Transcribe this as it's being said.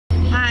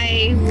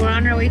today. We're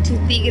on our way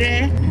to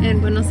Tigre in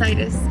Buenos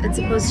Aires. It's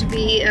supposed to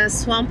be a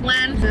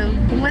swampland, so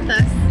come with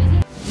us.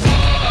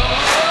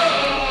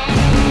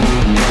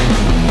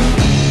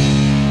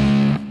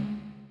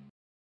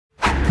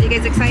 Are you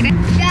guys excited?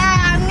 Yeah,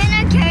 I'm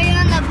gonna carry her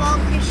on the boat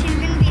because she's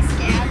gonna be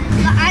scared.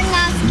 But I'm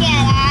not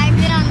scared. I've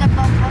been on the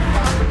boat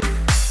before.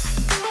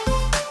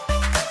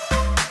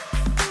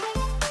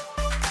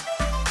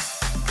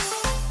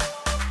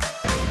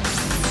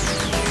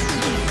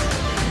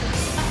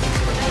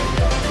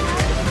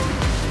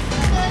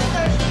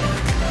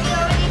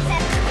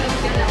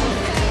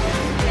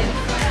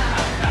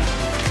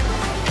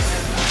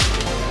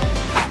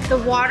 The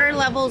water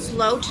level's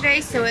low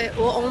today, so it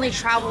will only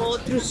travel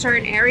through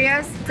certain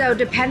areas. So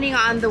depending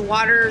on the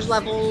water's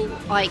level,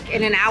 like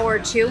in an hour or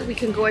two, we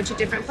can go into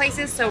different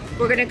places. So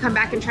we're gonna come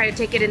back and try to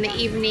take it in the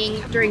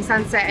evening during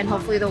sunset, and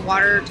hopefully the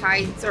water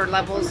tides or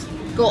levels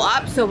go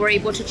up so we're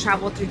able to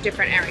travel through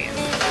different areas.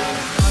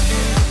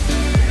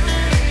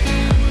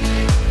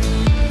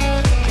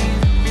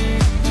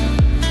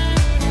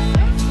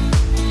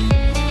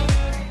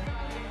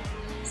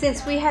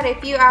 Since we had a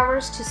few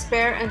hours to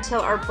spare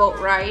until our boat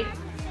ride,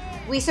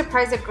 we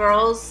surprised the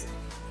girls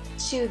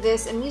to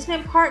this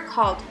amusement park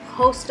called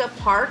Costa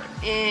Park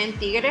in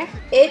Tigre.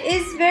 It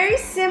is very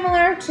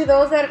similar to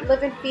those that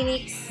live in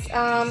Phoenix.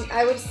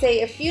 I would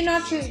say a few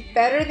notches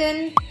better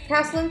than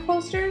Castle and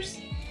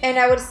Coasters. And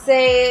I would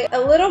say a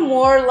little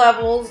more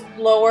levels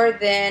lower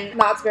than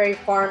Knott's Berry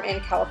Farm in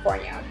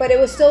California. But it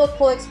was still a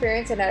cool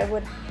experience, and I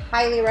would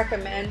highly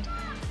recommend.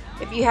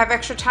 If you have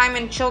extra time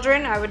and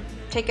children, I would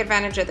take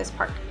advantage of this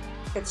park.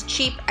 It's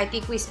cheap. I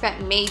think we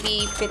spent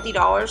maybe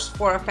 $50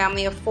 for a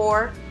family of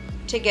 4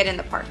 to get in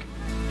the park.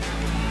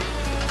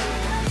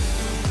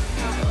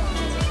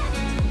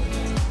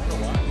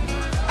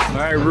 All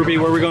right, Ruby,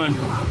 where are we going?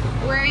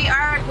 We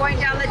are going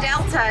down the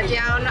Delta,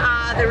 down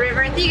the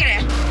river in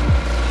Tigre.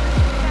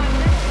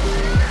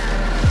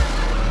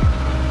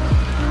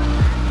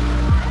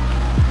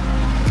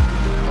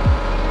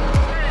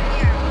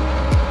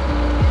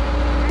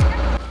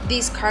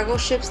 These cargo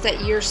ships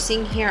that you're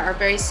seeing here are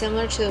very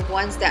similar to the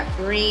ones that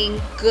bring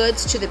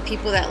goods to the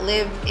people that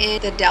live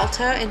in the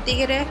Delta in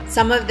Tigre.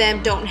 Some of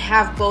them don't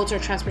have boats or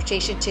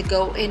transportation to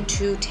go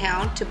into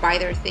town to buy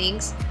their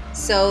things.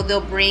 So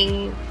they'll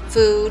bring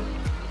food,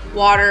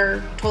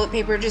 water, toilet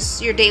paper,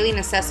 just your daily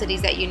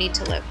necessities that you need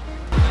to live.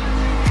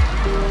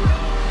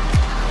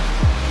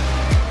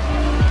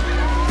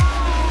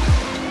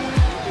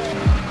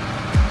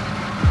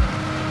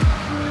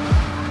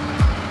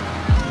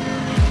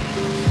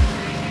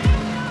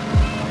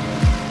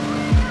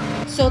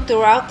 So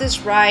throughout this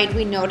ride,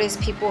 we noticed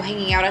people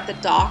hanging out at the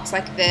docks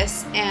like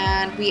this,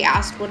 and we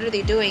asked what are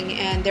they doing,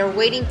 and they're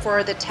waiting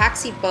for the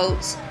taxi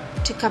boats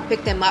to come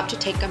pick them up to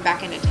take them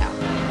back into town.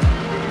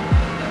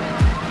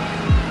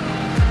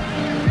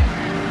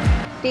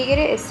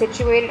 Tigre is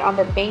situated on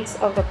the banks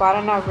of the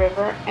Paraná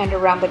River and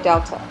around the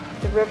Delta.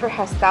 The river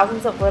has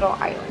thousands of little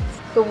islands.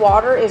 The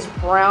water is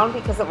brown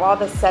because of all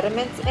the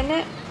sediments in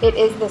it. It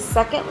is the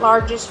second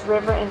largest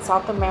river in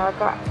South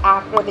America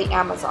after the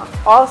Amazon.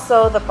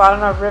 Also, the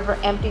Paraná River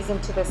empties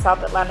into the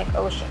South Atlantic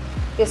Ocean.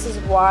 This is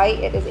why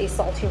it is a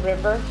salty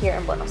river here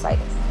in Buenos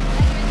Aires.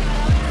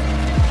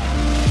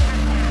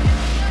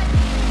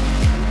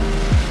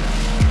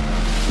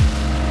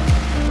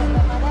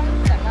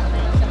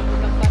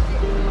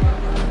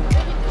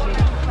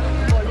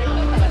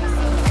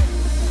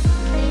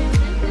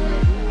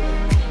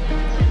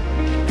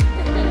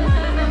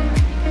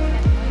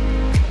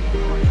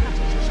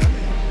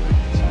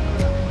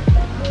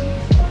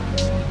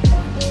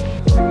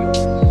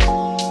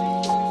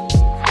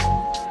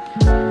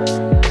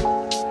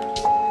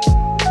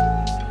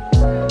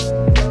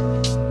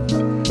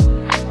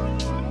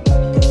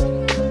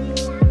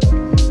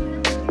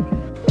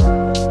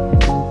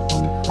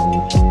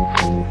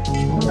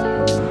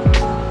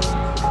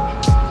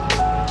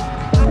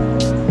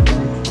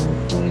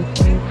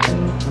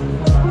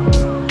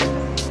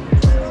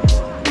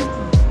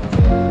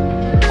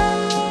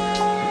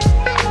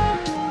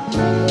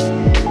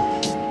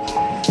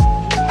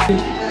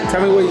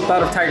 Tell me what you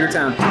thought of Tiger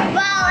Town.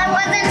 Well, it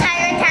wasn't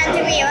Tiger Town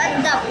to me, it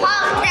was the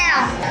Park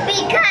Town.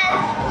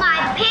 Because my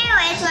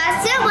parents were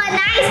super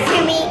nice to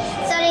me,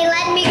 so they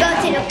let me go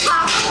to the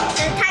park,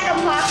 the Tiger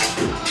Park.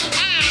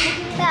 And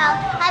so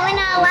I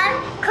went on one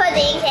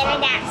cruising and a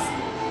dance.